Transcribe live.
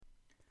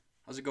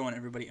How's it going,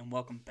 everybody? And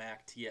welcome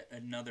back to yet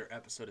another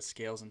episode of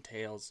Scales and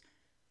Tails.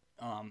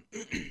 Um,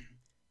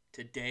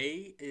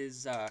 Today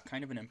is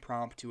kind of an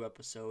impromptu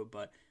episode,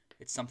 but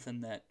it's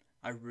something that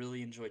I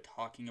really enjoy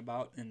talking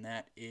about, and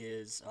that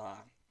is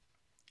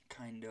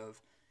kind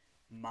of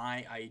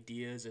my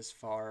ideas as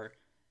far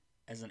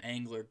as an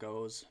angler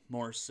goes,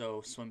 more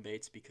so swim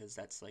baits, because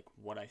that's like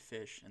what I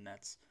fish, and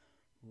that's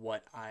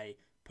what I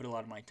put a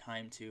lot of my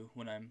time to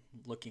when I'm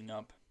looking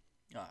up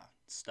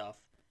stuff.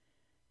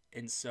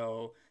 And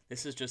so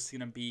this is just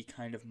going to be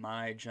kind of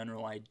my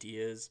general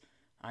ideas.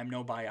 I'm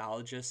no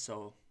biologist,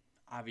 so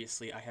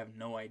obviously I have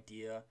no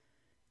idea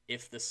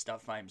if the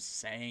stuff I'm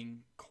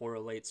saying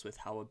correlates with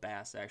how a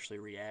bass actually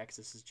reacts.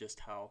 This is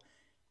just how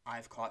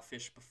I've caught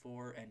fish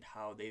before and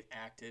how they've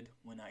acted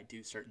when I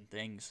do certain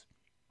things.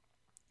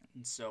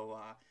 And so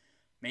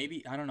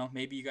maybe, I don't know,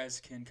 maybe you guys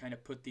can kind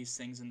of put these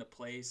things into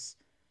place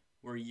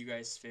where you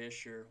guys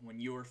fish or when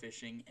you're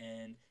fishing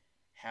and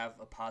have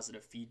a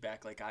positive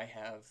feedback like I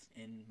have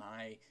in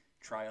my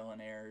trial and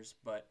errors.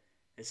 But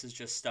this is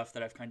just stuff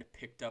that I've kind of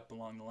picked up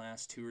along the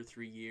last 2 or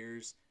 3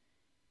 years,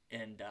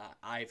 and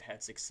I've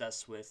had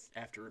success with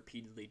after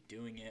repeatedly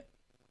doing it,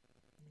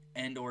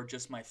 and or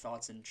just my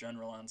thoughts in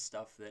general on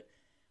stuff that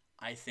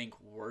I think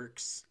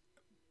works,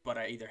 but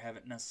I either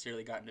haven't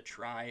necessarily gotten to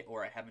try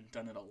or I haven't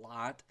done it a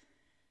lot.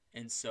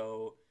 And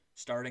so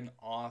starting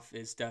off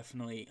is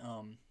definitely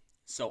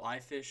so I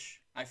fish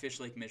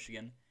Lake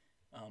Michigan.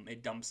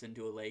 It dumps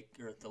into a lake,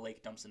 or the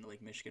lake dumps into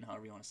Lake Michigan,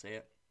 however you want to say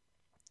it.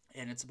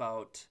 And it's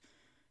about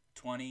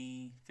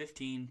 20,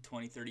 15,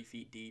 20, 30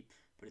 feet deep,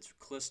 but it's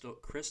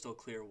crystal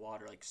clear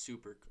water, like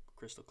super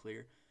crystal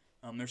clear.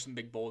 There's some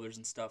big boulders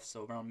and stuff,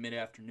 so around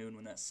mid-afternoon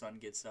when that sun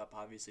gets up,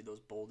 obviously those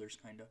boulders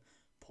kind of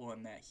pull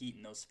in that heat,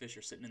 and those fish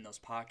are sitting in those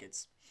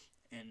pockets.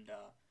 And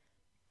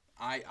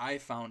I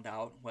found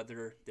out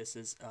whether this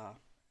is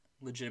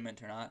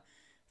legitimate or not.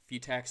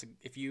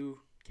 If you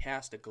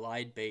cast a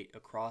glide bait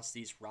across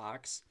these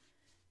rocks,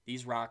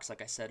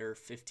 like I said, are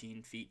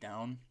 15 feet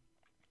down.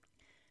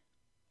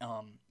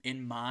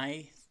 In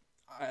my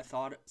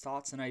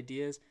thoughts and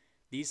ideas,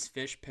 these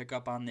fish pick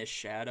up on this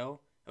shadow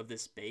of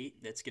this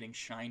bait that's getting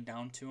shined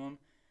down to them,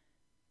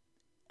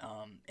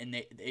 and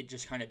it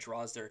just kind of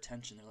draws their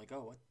attention. They're like,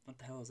 "Oh, what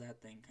the hell is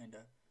that thing?" Kind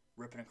of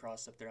ripping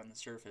across up there on the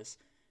surface.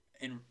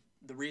 And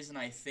the reason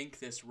I think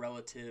this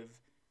relative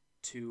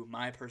to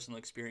my personal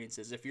experience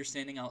is if you're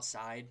standing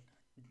outside,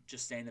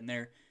 just standing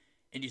there,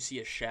 and you see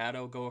a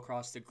shadow go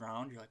across the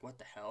ground, you're like, "What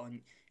the hell?"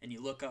 And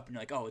you look up and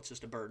you're like, "Oh, it's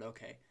just a bird."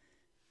 Okay,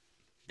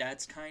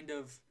 that's kind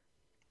of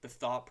the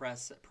thought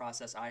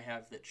process I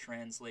have that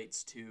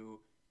translates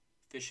to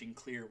fishing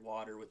clear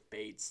water with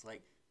baits.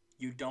 Like,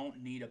 you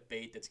don't need a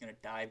bait that's going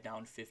to dive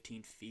down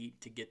 15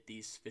 feet to get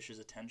these fish's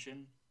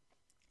attention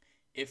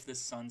if the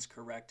sun's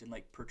correct and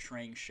like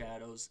portraying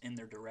shadows in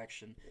their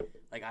direction.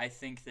 Like, I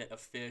think that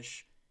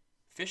fish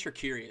are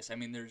curious. I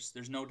mean,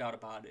 there's no doubt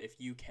about it. If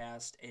you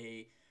cast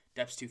a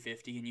depths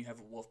 250 and you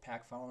have a wolf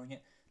pack following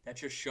it, that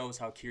just shows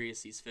how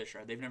curious these fish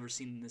are. They've never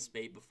seen this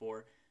bait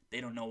before. They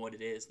don't know what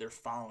it is. They're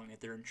following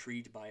it. They're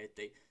intrigued by it.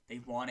 They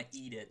want to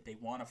eat it. They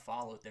want to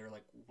follow it. They're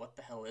like, what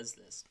the hell is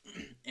this?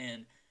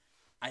 And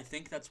I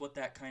think that's what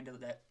that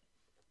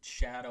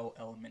shadow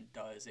element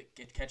does.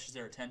 It catches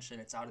their attention.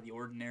 It's out of the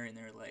ordinary, and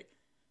they're like,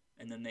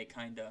 and then they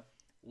kind of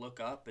look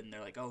up and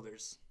they're like, oh,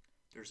 there's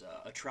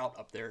a trout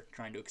up there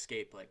trying to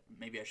escape. Like,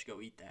 maybe I should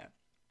go eat that.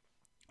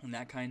 And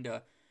that kind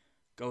of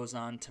goes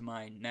on to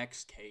my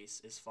next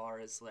case as far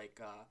as like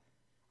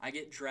I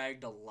get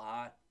dragged a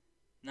lot.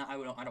 No, I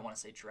don't want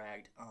to say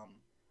dragged.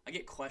 I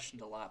get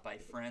questioned a lot by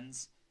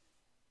friends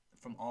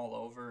from all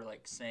over,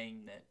 like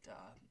saying that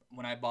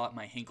when I bought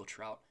my Hinkle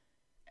trout,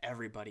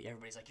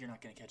 everybody's like, "You're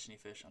not gonna catch any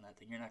fish on that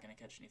thing. You're not gonna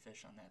catch any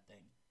fish on that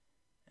thing."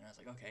 And I was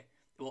like, "Okay."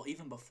 Well,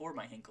 even before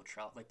my Hinkle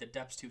trout, like the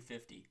depths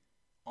 250,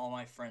 all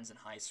my friends in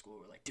high school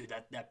were like, "Dude,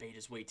 that bait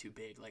is way too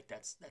big. Like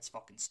that's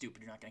fucking stupid.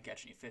 You're not gonna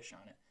catch any fish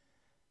on it."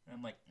 And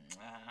I'm like,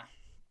 "Nah."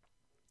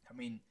 I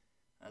mean,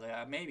 I was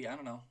like, maybe, I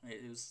don't know.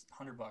 It was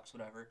 $100,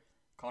 whatever.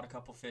 Caught a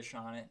couple fish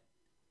on it,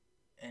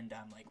 and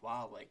I'm like,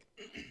 wow, like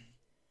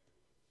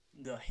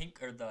the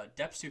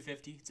depths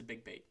 250, it's a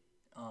big bait.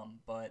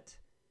 But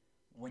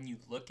when you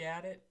look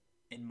at it,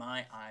 in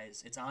my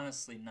eyes, it's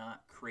honestly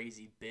not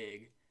crazy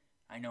big.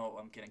 I know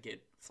I'm gonna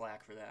get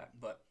flack for that,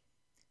 but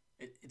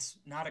it's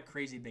not a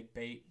crazy big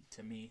bait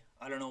to me.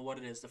 I don't know what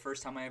it is. The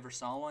first time I ever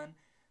saw one,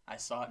 I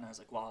saw it and I was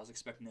like, wow, I was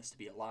expecting this to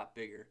be a lot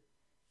bigger.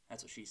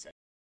 That's what she said.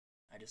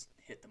 I just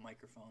hit the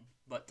microphone.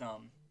 But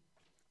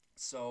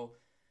so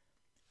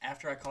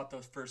after I caught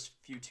those first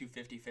few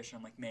 250 fish,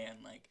 I'm like, man,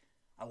 like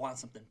I want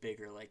something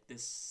bigger. Like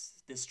this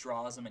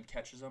draws them and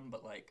catches them,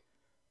 but like,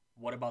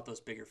 what about those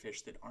bigger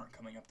fish that aren't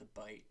coming up to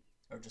bite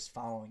or just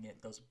following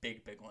it? Those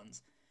big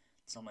ones.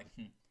 So I'm like,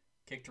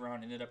 kicked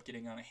around, ended up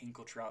getting on a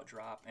Hinkle trout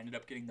drop, ended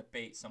up getting the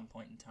bait some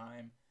point in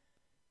time.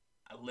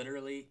 I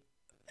literally,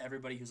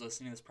 everybody who's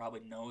listening to this probably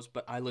knows,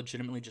 but I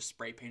legitimately just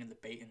spray painted the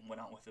bait and went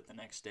out with it the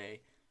next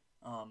day.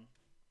 Um,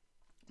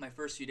 my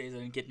first few days I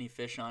didn't get any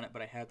fish on it,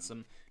 but I had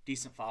some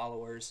decent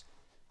followers.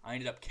 I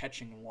ended up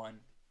catching one,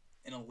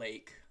 in a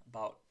lake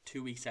about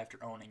 2 weeks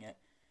after owning it,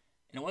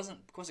 and it wasn't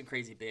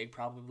crazy big,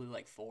 probably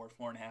like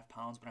 4.5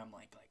 pounds, but I'm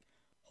like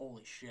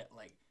holy shit,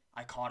 like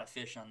I caught a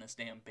fish on this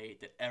damn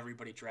bait that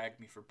everybody dragged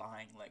me for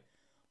buying. Like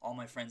all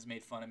my friends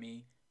made fun of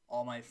me.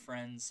 All my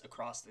friends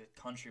across the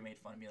country made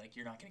fun of me. Like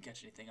you're not gonna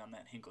catch anything on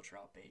that hinkle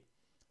trout bait.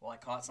 Well, I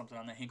caught something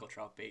on that hinkle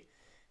trout bait,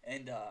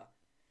 and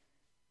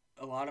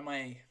a lot of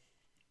my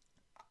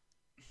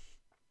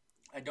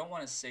I don't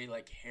want to say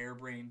like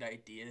harebrained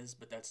ideas,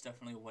 but that's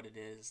definitely what it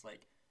is.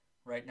 Like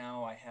right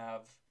now, I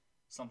have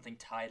something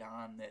tied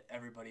on that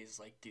everybody's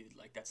like, dude,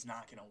 like that's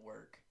not gonna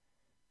work.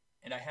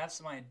 And I have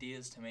some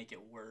ideas to make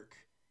it work.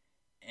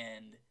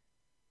 And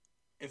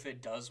if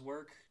it does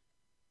work,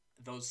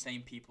 those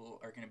same people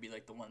are gonna be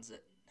like the ones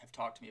that have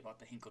talked to me about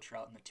the hinkle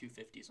trout and the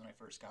 250s when I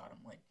first got them.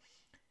 Like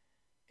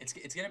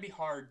it's gonna be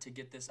hard to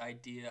get this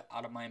idea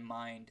out of my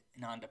mind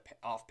and onto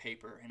off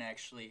paper and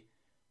actually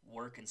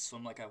work and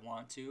swim like I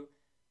want to.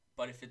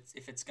 But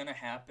if it's gonna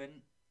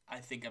happen, I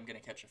think I'm gonna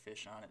catch a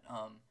fish on it.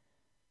 I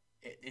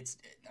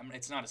mean,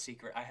 it's not a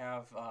secret. I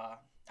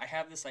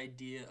have this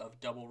idea of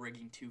double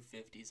rigging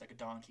 250s like a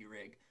donkey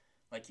rig,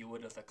 like you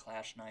would with a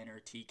Clash 9 or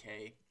a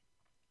TK.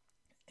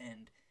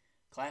 And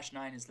Clash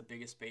 9 is the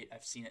biggest bait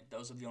I've seen it.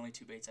 Those are the only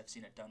two baits I've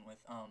seen it done with.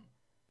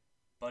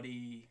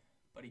 Buddy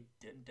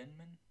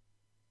Denman.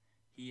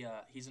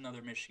 He's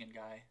another Michigan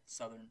guy,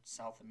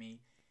 south of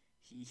me.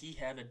 He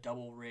had a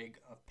double rig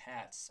of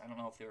Pats. I don't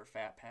know if they were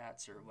fat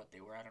Pats or what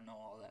they were. I don't know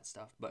all that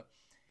stuff, but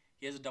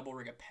he has a double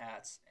rig of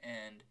Pats,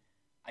 and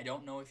I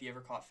don't know if he ever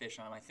caught fish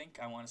on him.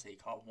 I want to say he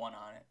caught one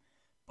on it,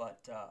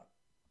 but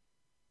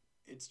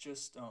it's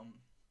just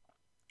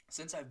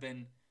since I've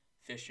been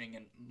fishing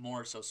and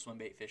more so swim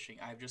bait fishing,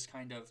 I've just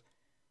kind of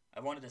I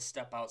wanted to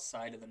step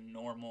outside of the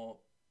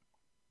normal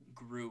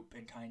group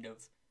and kind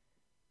of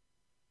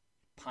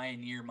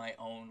pioneer my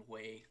own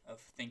way of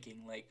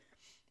thinking. Like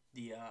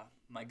the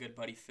my good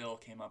buddy Phil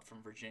came up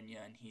from Virginia,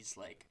 and he's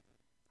like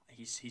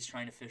he's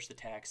trying to fish the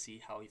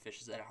taxi how he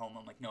fishes it at home.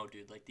 I'm like, no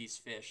dude, like these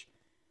fish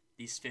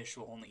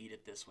will only eat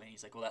it this way. And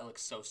he's like, well, that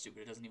looks so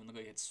stupid, it doesn't even look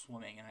like it's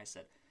swimming. And I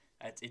said,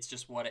 it's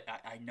just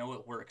I know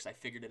it works, I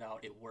figured it out,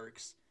 it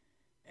works.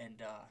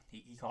 And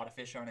he caught a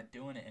fish on it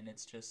doing it. And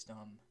it's just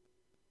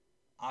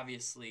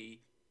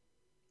obviously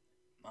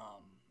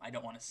I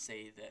don't want to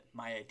say that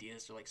my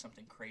ideas are like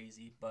something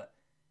crazy, but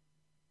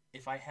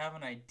if I have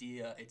an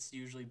idea, it's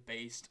usually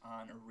based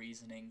on a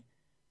reasoning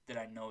that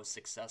I know is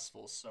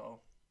successful. So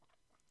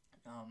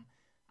um,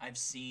 I've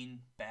seen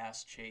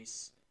bass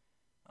chase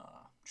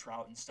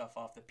trout and stuff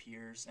off the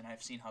piers, and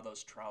I've seen how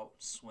those trout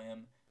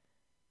swim.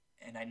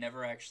 And I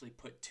never actually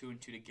put two and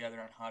two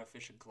together on how to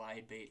fish a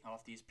glide bait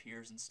off these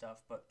piers and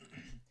stuff. But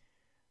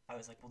I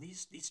was like, well,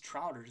 these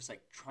trout are just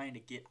like trying to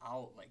get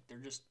out, like they're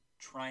just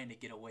trying to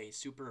get away,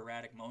 super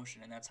erratic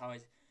motion, and that's how I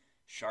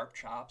sharp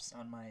chops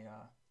on my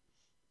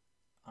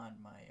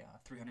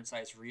 300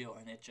 size reel,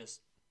 and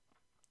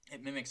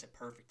it mimics it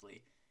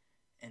perfectly.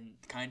 And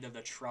kind of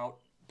the trout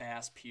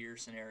bass pier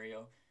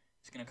scenario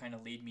is gonna kind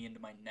of lead me into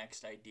my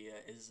next idea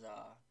is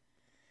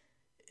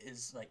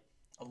like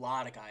a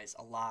lot of guys,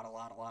 a lot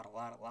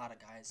of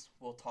guys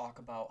will talk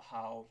about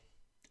how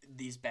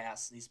these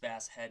bass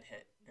head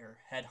hit or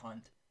head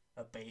hunt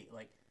a bait.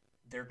 Like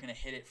they're gonna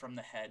hit it from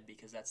the head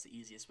because that's the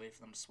easiest way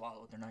for them to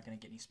swallow it. They're not gonna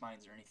get any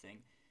spines or anything.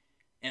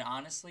 And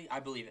honestly, I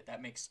believe it.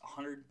 That makes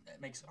 100%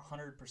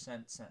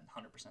 sense.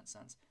 100%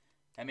 sense.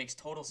 That makes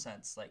total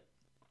sense. Like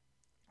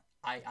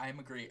I'm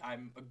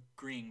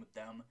agreeing with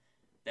them.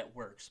 That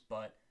works.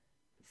 But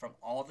from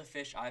all the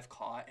fish I've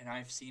caught, and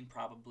I've seen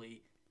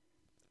probably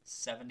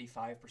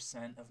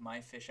 75% of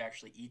my fish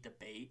actually eat the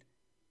bait.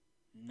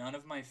 None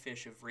of my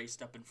fish have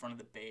raced up in front of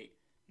the bait,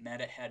 met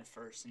it head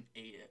first, and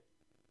ate it.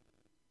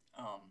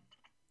 Um,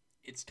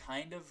 it's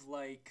kind of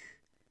like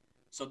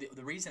so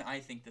the reason I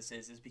think this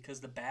is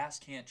because the bass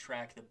can't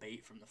track the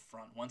bait from the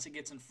front. Once it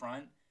gets in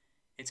front,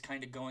 it's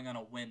kind of going on a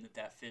whim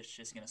that fish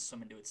is going to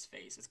swim into its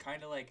face. It's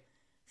kind of like,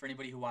 for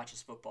anybody who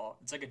watches football,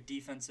 it's like a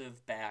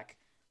defensive back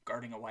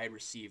guarding a wide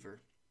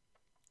receiver.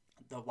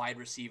 The wide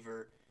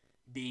receiver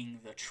being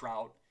the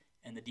trout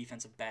and the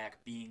defensive back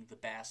being the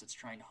bass that's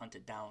trying to hunt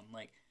it down.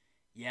 Like,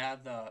 yeah,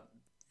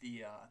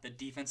 the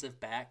defensive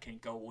back can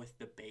go with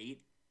the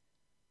bait,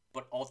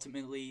 but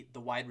ultimately the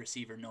wide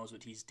receiver knows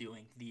what he's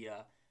doing.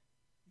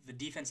 The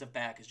defensive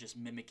back is just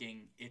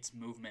mimicking its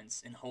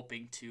movements and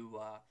hoping to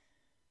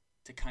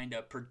kind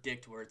of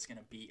predict where it's going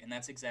to be. And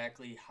that's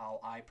exactly how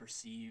I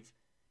perceive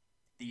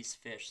these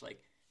fish.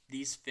 Like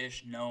these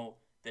fish know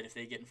that if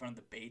they get in front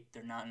of the bait,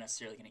 they're not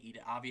necessarily going to eat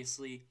it.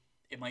 Obviously,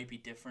 it might be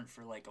different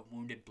for like a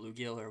wounded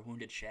bluegill or a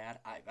wounded shad.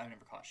 I've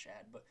never caught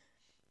shad, but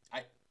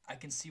I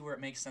can see where it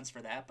makes sense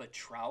for that. But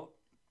trout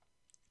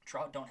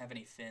don't have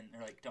any fin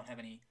or like don't have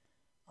any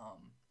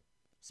um,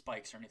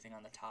 spikes or anything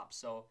on the top.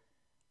 So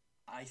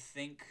I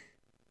think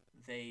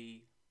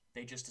they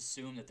they just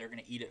assume that they're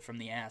going to eat it from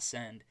the ass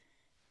end,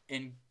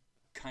 and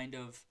kind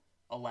of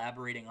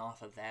elaborating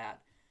off of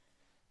that.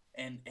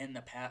 And in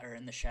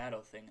the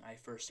shadow thing I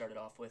first started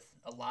off with,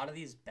 a lot of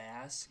these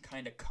bass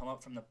kind of come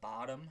up from the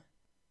bottom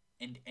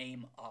and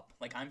aim up.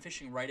 Like I'm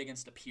fishing right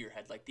against a pier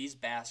head. Like these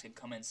bass can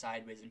come in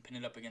sideways and pin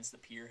it up against the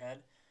pier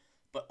head,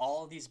 but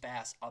all of these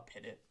bass up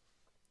hit it.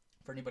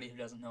 For anybody who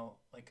doesn't know,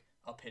 like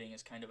up hitting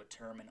is kind of a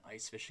term in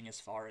ice fishing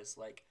as far as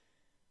like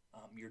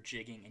you're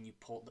jigging and you're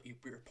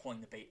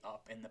pulling the bait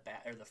up, and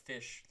the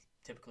fish,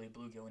 typically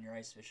bluegill when you're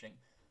ice fishing,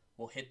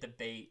 will hit the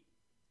bait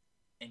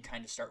and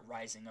kind of start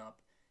rising up,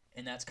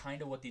 and that's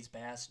kind of what these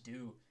bass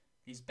do.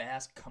 These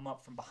bass come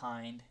up from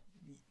behind,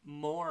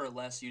 more or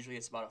less. Usually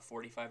it's about a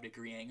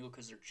 45-degree angle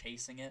because they're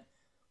chasing it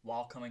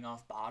while coming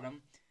off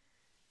bottom,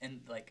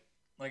 and like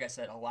I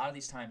said, a lot of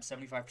these times,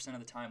 75% of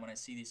the time when I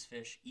see these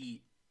fish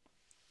eat,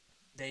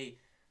 they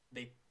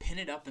they pin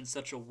it up in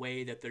such a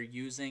way that they're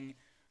using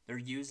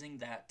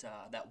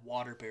that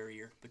water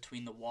barrier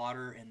between the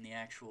water and the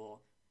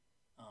actual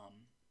um,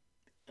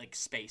 like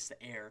space,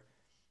 the air.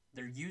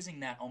 They're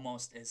using that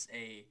almost as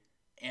a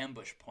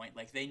ambush point.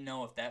 Like they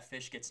know if that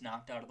fish gets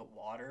knocked out of the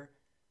water,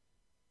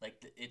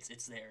 like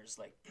it's theirs.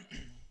 Like,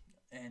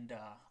 and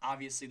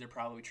obviously they're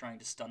probably trying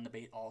to stun the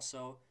bait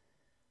also.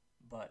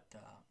 But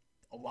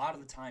a lot of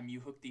the time,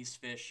 you hook these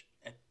fish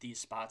at these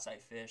spots I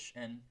fish,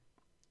 and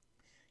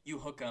you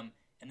hook them,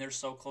 and they're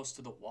so close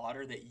to the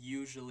water that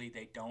usually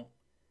they don't.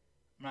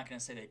 I'm not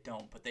gonna say they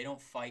don't, but they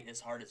don't fight as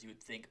hard as you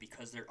would think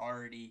because they're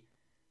already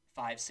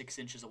 5, 6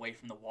 inches away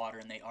from the water,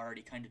 and they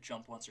already kind of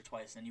jump once or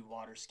twice, and you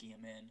water ski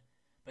them in.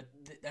 But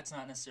that's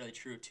not necessarily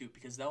true too,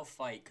 because they'll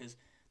fight, because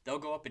they'll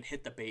go up and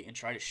hit the bait and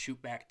try to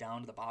shoot back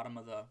down to the bottom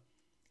of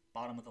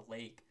the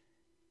lake.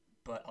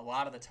 But a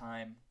lot of the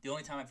time, the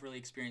only time I've really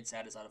experienced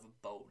that is out of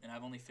a boat, and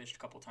I've only fished a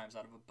couple times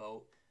out of a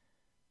boat.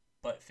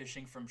 But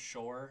fishing from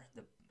shore,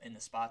 in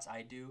the spots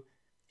I do,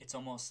 it's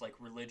almost like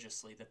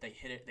religiously that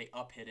they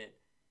up hit it,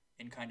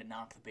 and kind of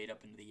knock the bait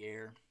up into the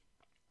air.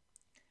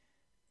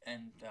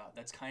 And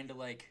that's kind of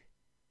like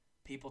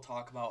people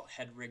talk about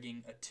head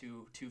rigging a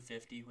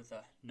 250 with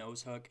a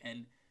nose hook,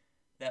 and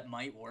that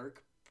might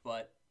work,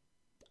 but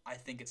I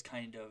think it's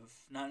kind of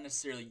not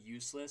necessarily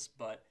useless,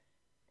 but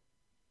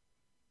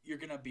you're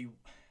gonna be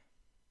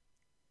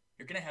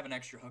you're gonna have an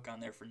extra hook on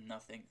there for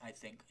nothing, I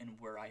think, and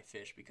where I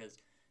fish, because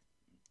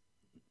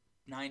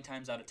 9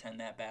 times out of 10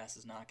 that bass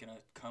is not gonna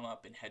come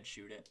up and head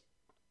shoot it.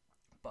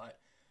 But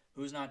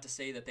who's not to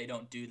say that they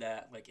don't do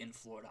that, like in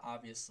Florida?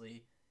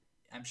 Obviously,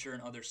 I'm sure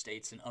in other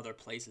states and other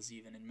places,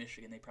 even in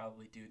Michigan, they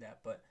probably do that.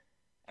 But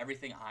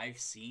everything I've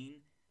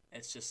seen,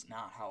 it's just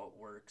not how it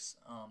works.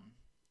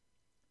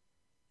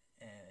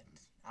 And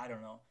I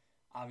don't know.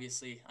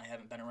 Obviously, I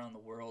haven't been around the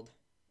world.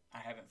 I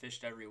haven't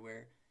fished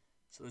everywhere.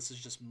 So this is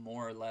just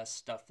more or less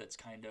stuff that's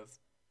kind of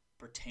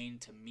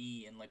pertained to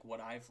me and like what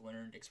I've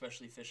learned,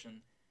 especially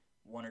fishing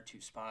one or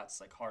two spots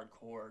like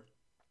hardcore.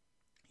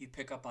 You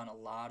pick up on a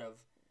lot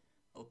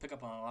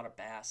of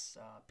bass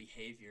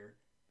behavior,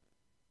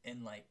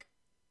 and like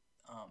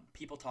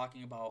people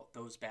talking about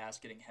those bass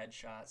getting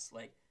headshots,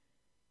 like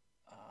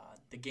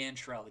the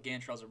gantrel. The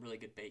gantrel's a really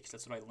good bait 'cause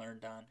that's what I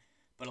learned on.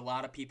 But a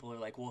lot of people are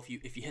like, well, if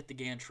you hit the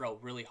gantrel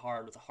really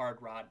hard with a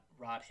hard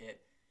rod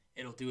hit,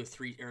 it'll do a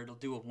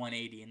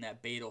 180, and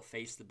that bait will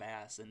face the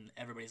bass, and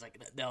everybody's like,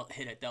 they'll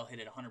hit it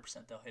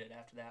 100%, they'll hit it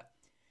after that.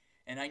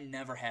 And I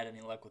never had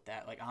any luck with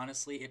that. Like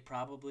honestly, it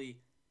probably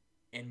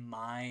in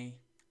my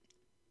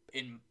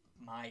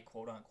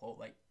quote unquote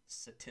like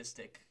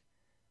statistic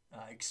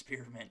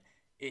experiment,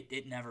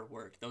 it never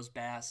worked. Those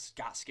bass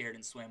got scared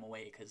and swam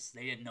away because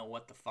they didn't know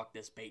what the fuck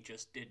this bait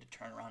just did to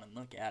turn around and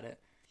look at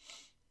it.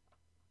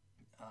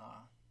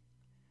 Uh,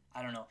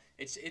 I don't know.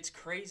 It's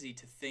crazy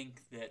to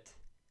think that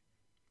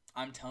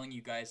I'm telling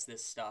you guys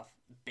this stuff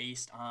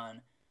based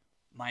on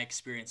my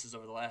experiences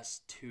over the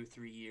last 2,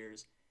 3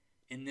 years,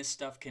 and this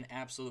stuff can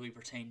absolutely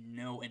pertain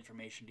no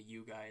information to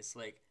you guys.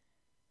 Like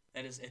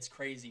it's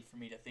crazy for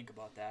me to think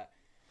about that.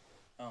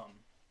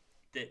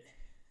 That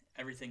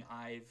everything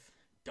I've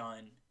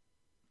done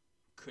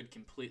could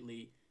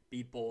completely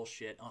be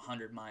bullshit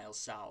 100 miles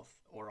south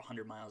or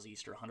 100 miles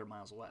east or 100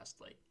 miles west.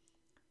 Like,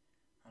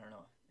 I don't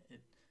know.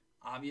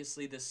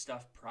 Obviously, this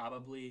stuff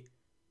probably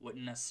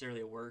wouldn't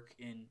necessarily work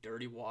in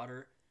dirty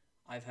water.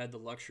 I've had the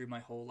luxury my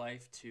whole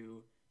life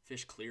to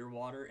fish clear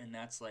water, and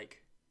that's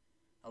like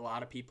a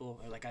lot of people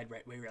are like, I'd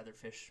way rather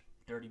fish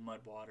dirty mud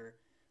water.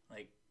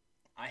 Like,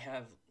 I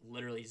have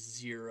literally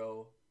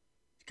zero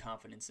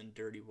confidence in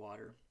dirty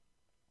water.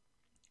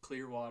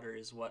 Clear water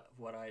is what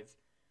I've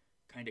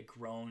kind of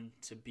grown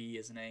to be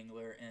as an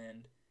angler,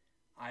 and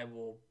I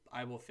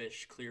will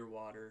fish clear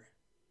water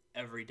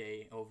every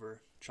day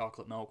over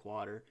chocolate milk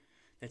water.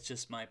 That's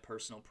just my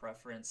personal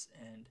preference,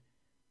 and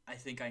I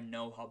think I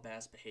know how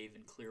bass behave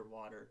in clear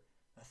water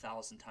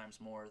 1,000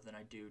 times more than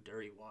I do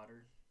dirty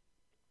water.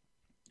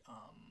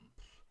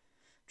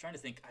 Trying to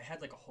think, I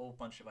had like a whole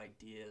bunch of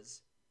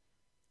ideas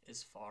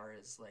as far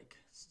as like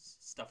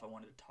stuff I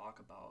wanted to talk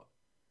about.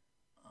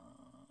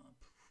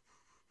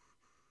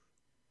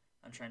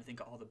 I'm trying to think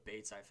of all the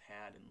baits I've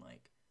had and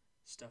like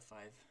stuff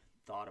I've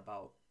thought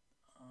about.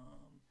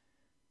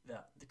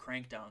 The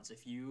crank downs.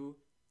 If you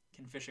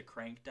can fish a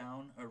crank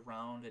down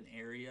around an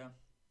area,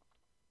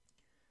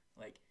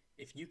 like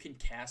if you can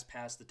cast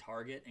past the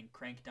target and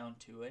crank down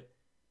to it,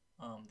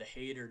 The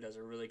hater does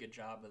a really good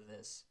job of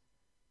this.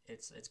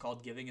 It's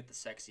called giving it the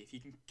sexy. If you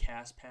can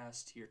cast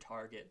past your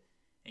target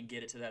and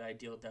get it to that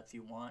ideal depth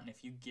you want, and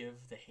if you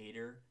give the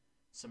hater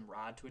some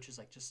rod twitches,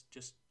 like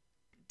just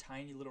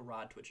tiny little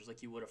rod twitches,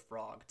 like you would a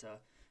frog to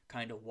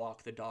kind of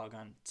walk the dog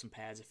on some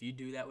pads. If you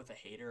do that with a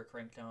hater, a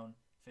crank down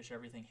fish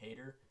everything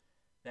hater,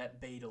 that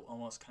bait will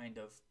almost kind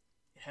of,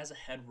 it has a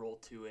head roll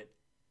to it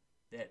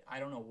that I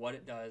don't know what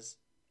it does.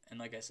 And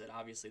like I said,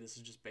 obviously this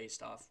is just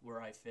based off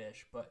where I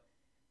fish, but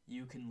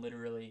you can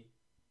literally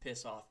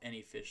piss off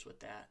any fish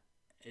with that.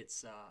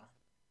 It's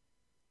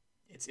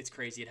it's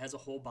crazy. It has a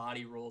whole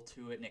body roll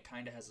to it, and it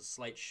kind of has a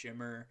slight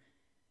shimmer.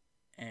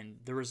 And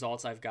the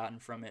results I've gotten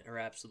from it are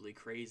absolutely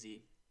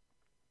crazy.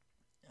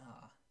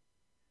 Uh,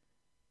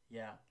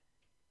 yeah.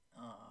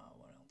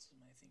 What else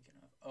am I thinking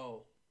of?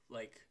 Oh,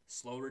 like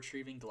slow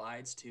retrieving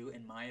glides too.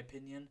 In my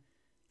opinion,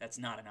 that's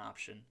not an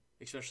option,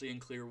 especially in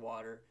clear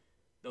water.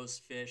 Those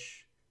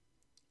fish,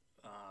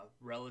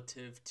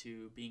 relative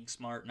to being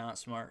smart, not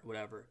smart,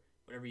 whatever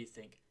you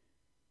think.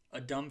 A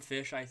dumb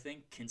fish, I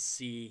think, can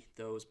see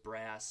those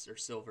brass or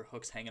silver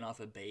hooks hanging off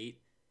a bait,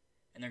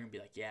 and they're gonna be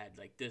like, "Yeah,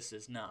 like this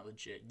is not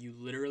legit." You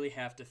literally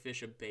have to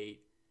fish a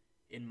bait,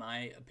 in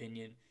my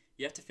opinion.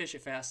 You have to fish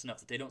it fast enough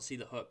that they don't see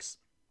the hooks.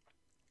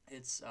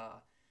 It's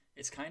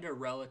it's kind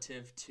of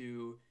relative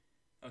to,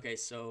 okay,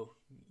 so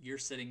you're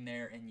sitting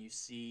there and you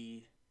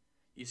see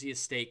a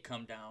steak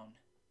come down,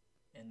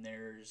 and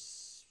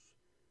there's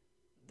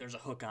a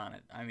hook on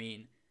it. I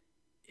mean,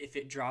 if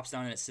it drops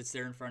down and it sits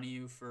there in front of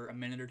you for a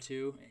minute or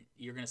two,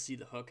 you're gonna see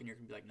the hook and you're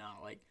gonna be like, nah,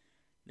 like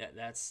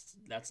that's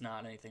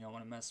not anything I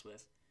want to mess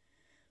with.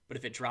 But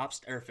if it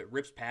drops or if it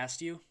rips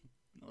past you,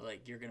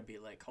 like you're gonna be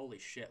like, holy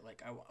shit,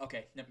 like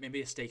okay,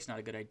 maybe a steak's not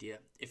a good idea.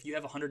 If you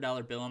have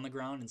 $100 bill on the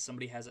ground and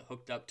somebody has it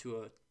hooked up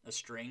to a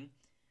string,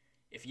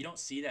 if you don't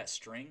see that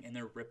string and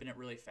they're ripping it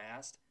really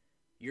fast,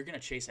 you're gonna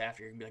chase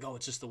after. You're gonna be like, oh,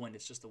 it's just the wind,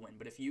 it's just the wind.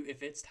 But if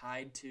it's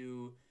tied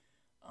to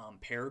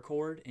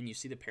paracord and you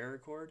see the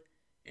paracord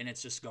and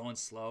it's just going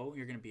slow,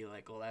 you're gonna be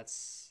like, well,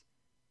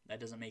 that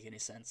doesn't make any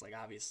sense. Like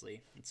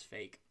obviously it's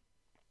fake.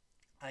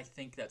 I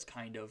think that's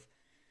kind of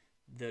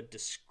the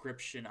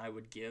description I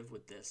would give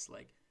with this.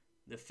 Like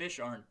the fish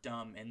aren't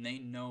dumb and they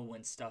know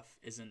when stuff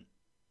isn't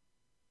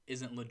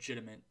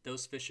legitimate.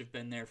 Those fish have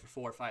been there for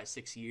 4, 5,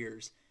 6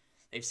 years.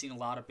 They've seen a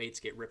lot of baits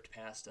get ripped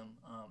past them,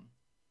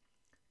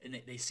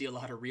 and they see a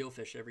lot of real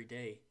fish every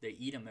day. They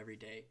eat them every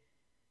day,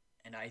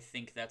 and I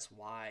think that's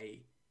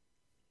why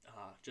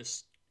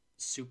just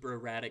super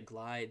erratic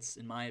glides,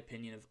 in my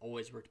opinion, have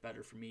always worked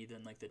better for me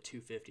than like the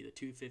 250. The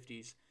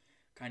 250's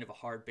kind of a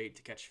hard bait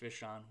to catch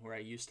fish on where I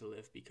used to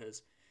live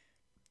because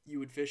you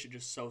would fish it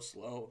just so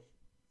slow.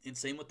 And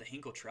same with the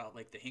hinkle trout.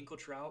 Like the hinkle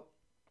trout,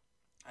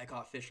 I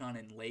caught fish on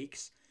in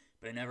lakes,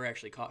 but I never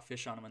actually caught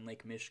fish on them in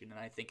Lake Michigan, and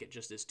I think it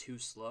just is too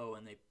slow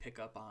and they pick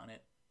up on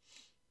it.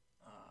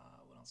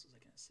 What else was I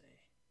going to say?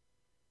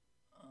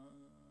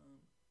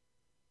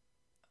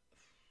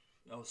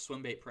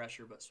 Swimbait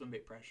pressure, but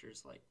swimbait pressure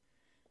is like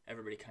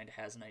everybody kind of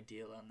has an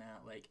idea on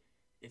that. Like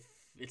if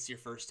it's your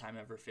first time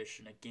ever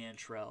fishing a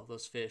gantrel,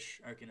 those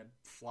fish are going to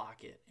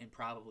flock it and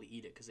probably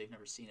eat it because they've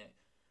never seen it,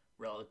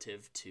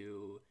 relative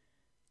to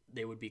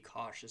they would be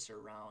cautious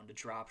around a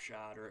drop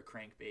shot or a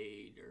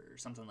crankbait or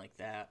something like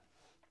that.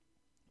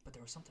 But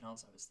there was something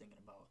else I was thinking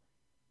about.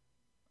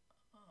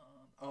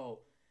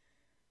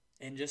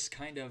 And just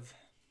kind of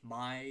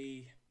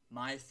my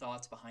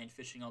thoughts behind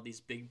fishing all these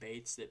big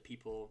baits that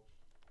people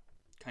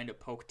kind of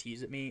poke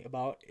tease at me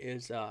about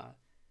is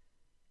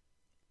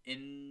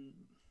in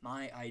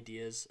my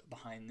ideas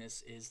behind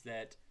this is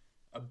that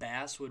a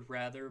bass would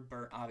rather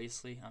burn.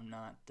 Obviously,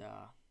 I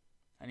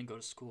didn't go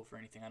to school for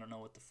anything. I don't know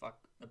what the fuck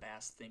a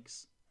bass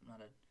thinks.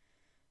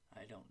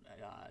 I don't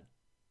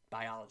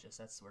biologist.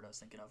 That's the word I was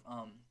thinking of.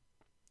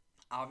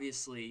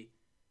 Obviously,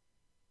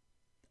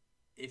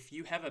 if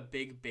you have a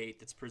big bait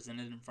that's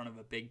presented in front of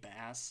a big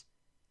bass,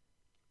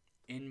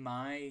 in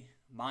my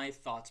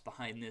thoughts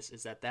behind this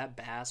is that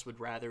bass would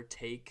rather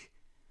take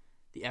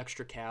the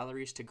extra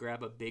calories to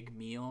grab a big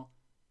meal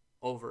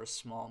over a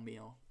small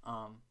meal.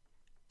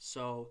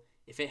 So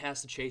if it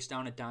has to chase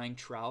down a dying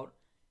trout,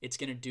 it's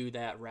going to do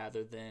that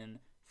rather than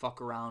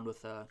fuck around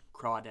with a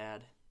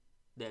crawdad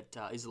that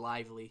is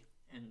lively,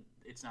 and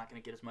it's not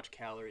going to get as much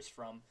calories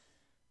from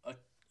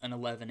an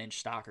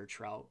 11-inch stocker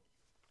trout.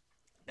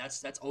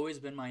 That's always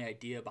been my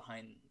idea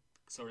behind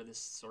sort of this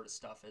sort of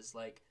stuff, is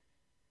like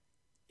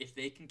if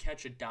they can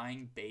catch a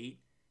dying bait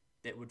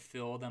that would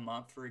fill them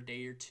up for a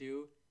day or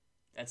two,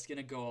 that's going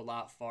to go a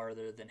lot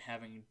farther than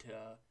having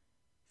to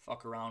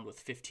fuck around with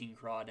 15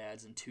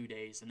 crawdads in 2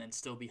 days and then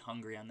still be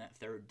hungry on that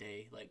third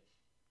day. Like,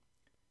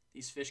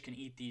 these fish can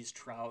eat these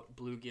trout,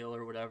 bluegill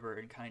or whatever,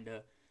 and kind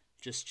of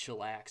just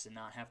chillax and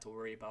not have to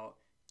worry about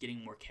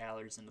getting more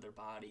calories into their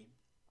body.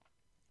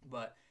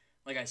 But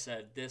like I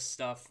said, this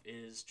stuff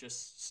is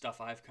just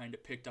stuff I've kind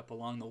of picked up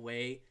along the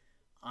way.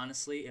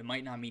 Honestly, it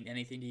might not mean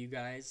anything to you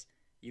guys.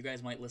 You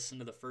guys might listen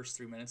to the first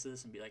 3 minutes of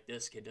this and be like,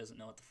 this kid doesn't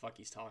know what the fuck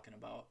he's talking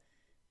about.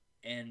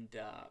 And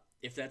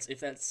if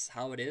that's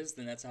how it is,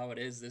 then that's how it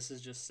is. This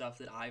is just stuff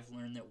that I've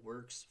learned that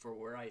works for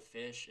where I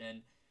fish,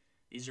 and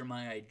these are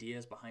my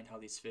ideas behind how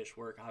these fish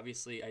work.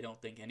 Obviously, I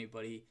don't think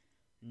anybody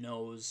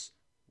knows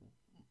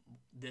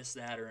this,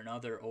 that, or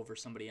another over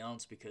somebody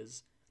else,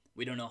 because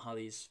we don't know how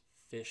these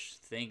fish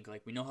think.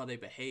 Like, we know how they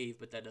behave,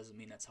 but that doesn't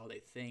mean that's how they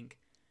think.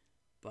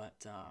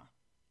 But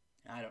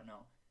I don't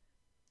know.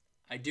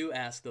 I do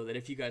ask, though, that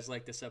if you guys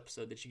like this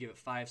episode, that you give it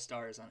 5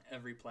 stars on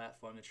every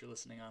platform that you're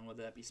listening on,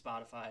 whether that be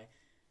Spotify,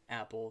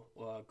 Apple,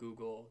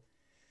 Google.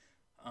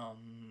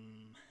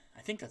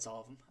 I think that's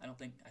all of them.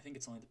 I think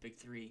it's only the big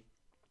three.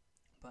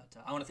 But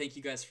I want to thank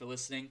you guys for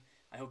listening.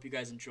 I hope you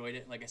guys enjoyed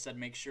it. Like I said,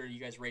 make sure you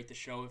guys rate the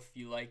show if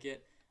you like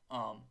it.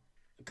 Um,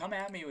 Come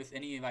at me with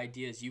any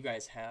ideas you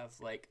guys have.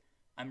 Like,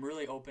 I'm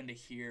really open to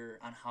hear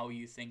on how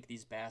you think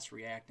these bass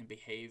react and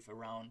behave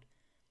around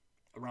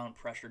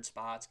pressured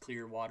spots,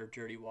 clear water,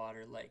 dirty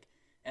water. Like,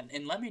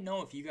 and let me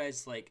know if you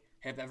guys like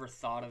have ever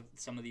thought of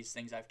some of these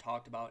things I've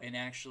talked about, and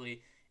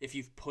actually if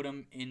you've put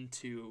them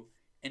into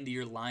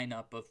your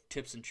lineup of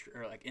tips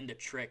or like into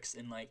tricks,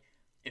 and like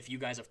if you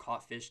guys have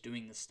caught fish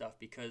doing this stuff,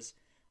 because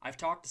I've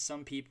talked to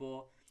some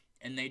people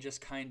and they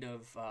just kind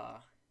of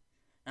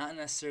not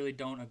necessarily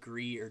don't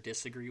agree or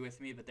disagree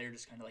with me, but they're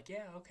just kind of like,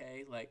 yeah,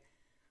 okay. Like,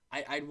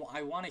 I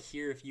want to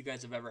hear if you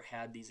guys have ever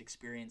had these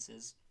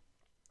experiences,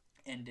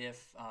 and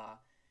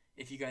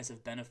if you guys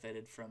have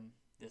benefited from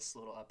this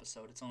little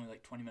episode. It's only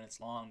like 20 minutes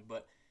long,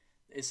 but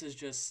this is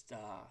just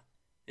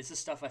this is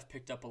stuff I've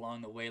picked up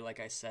along the way, like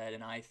I said,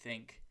 and I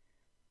think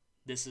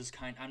this is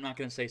I'm not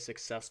going to say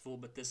successful,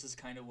 but this is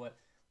kind of what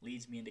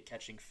leads me into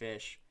catching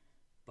fish.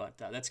 But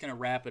that's going to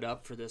wrap it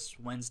up for this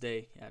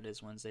Wednesday. Yeah, it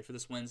is Wednesday. For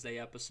this Wednesday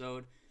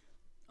episode.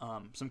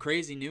 Some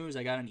crazy news.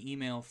 I got an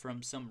email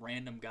from some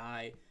random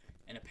guy,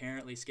 and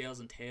apparently Scales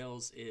and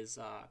Tails is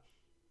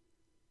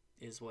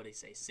what they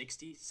say,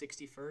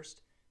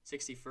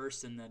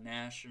 61st in the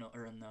national,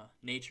 or in the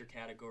nature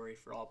category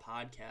for all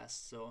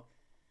podcasts. So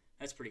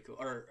that's pretty cool.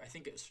 Or I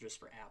think it was just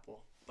for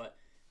Apple, but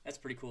that's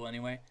pretty cool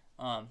anyway.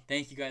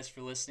 Thank you guys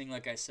for listening.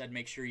 Like I said,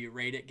 make sure you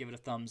rate it, give it a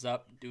thumbs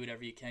up, do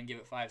whatever you can, give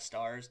it 5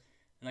 stars.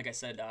 And like I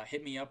said,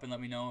 hit me up and let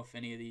me know if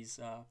any of these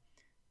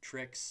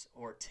tricks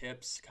or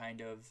tips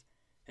kind of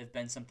have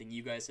been something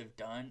you guys have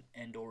done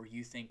and or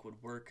you think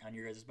would work on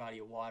your guys' body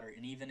of water.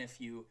 And even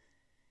if you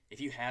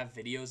have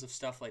videos of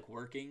stuff like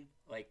working,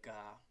 like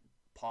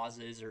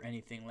pauses or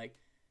anything, like,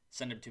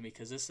 send them to me,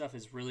 because this stuff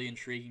is really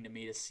intriguing to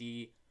me to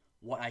see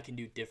what I can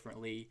do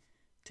differently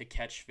to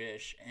catch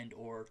fish and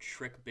or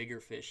trick bigger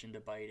fish into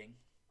biting.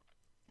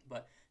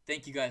 But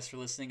thank you guys for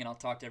listening, and I'll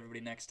talk to everybody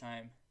next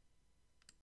time.